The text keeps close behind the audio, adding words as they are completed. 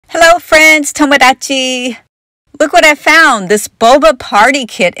Hello friends, Tomodachi! Look what I found, this Boba Party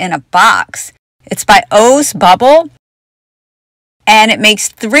Kit in a box. It's by O's Bubble, and it makes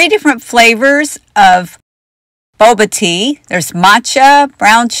 3 different flavors of boba tea. There's matcha,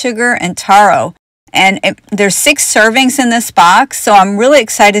 brown sugar, and taro. And there's 6 servings in this box, so I'm really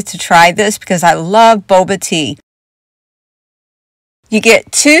excited to try this because I love boba tea. You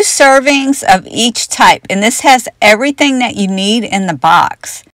get 2 servings of each type, and this has everything that you need in the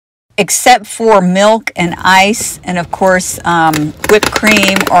box, except for milk and ice, and of course whipped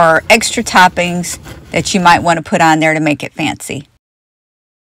cream or extra toppings that you might want to put on there to make it fancy.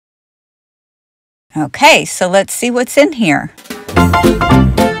 Okay, so let's see what's in here.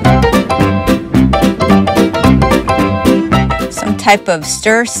 Some type of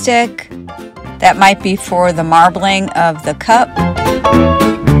stir stick. That might be for the marbling of the cup.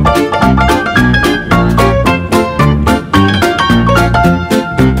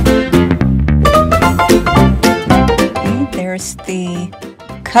 Okay, there's the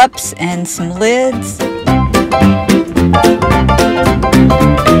cups and some lids.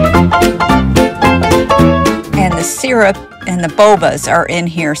 And the syrup and the bobas are in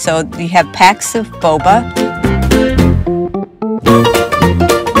here. So you have packs of boba.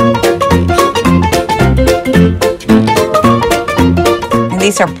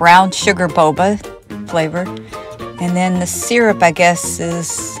 These are brown sugar boba flavor. And then the syrup, I guess,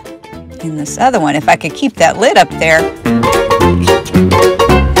 is in this other one. If I could keep that lid up there.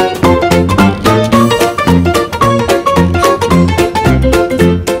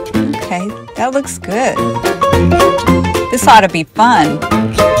 Okay, that looks good. This ought to be fun.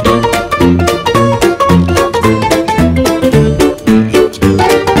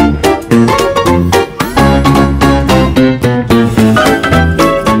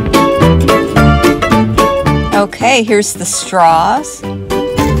 Okay, here's the straws.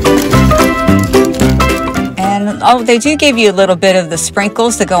 And oh, they do give you a little bit of the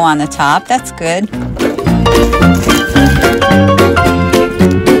sprinkles to go on the top. That's good.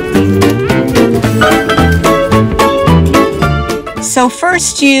 So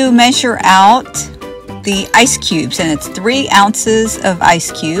first you measure out the ice cubes, and it's 3 ounces of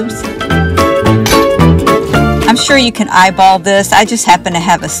ice cubes. I'm sure you can eyeball this. I just happen to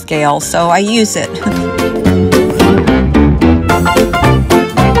have a scale, so I use it.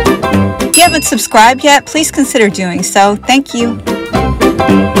 If you haven't subscribed yet, please consider doing so. Thank you.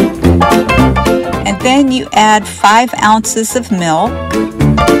 And then you add 5 ounces of milk,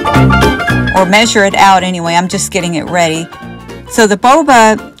 or measure it out anyway. I'm just getting it ready. So the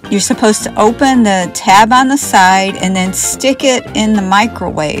boba, you're supposed to open the tab on the side and then stick it in the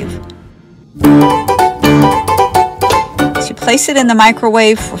microwave. So you place it in the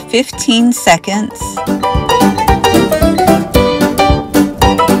microwave for 15 seconds.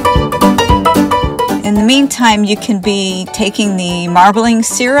 In the meantime, you can be taking the marbling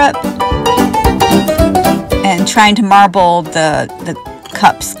syrup and trying to marble the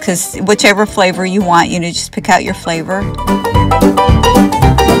cups, because whichever flavor you want, you know, just pick out your flavor.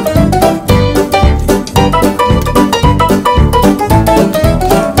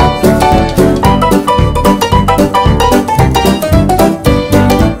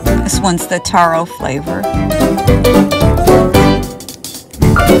 This one's the taro flavor.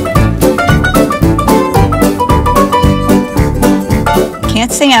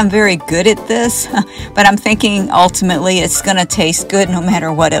 Can't say I'm very good at this, but I'm thinking ultimately it's going to taste good no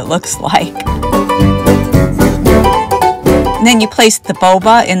matter what it looks like. And then you place the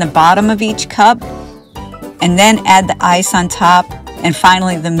boba in the bottom of each cup, and then add the ice on top, and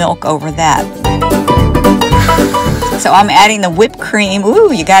finally the milk over that. So I'm adding the whipped cream.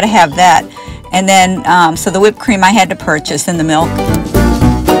 Ooh, you got to have that. And then, so the whipped cream I had to purchase, and the milk.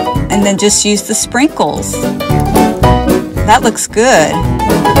 And then just use the sprinkles. That looks good.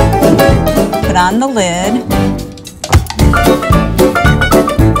 Put on the lid.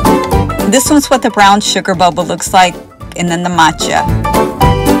 This one's what the brown sugar boba looks like, and then the matcha.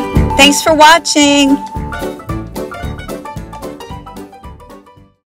 Thanks for watching.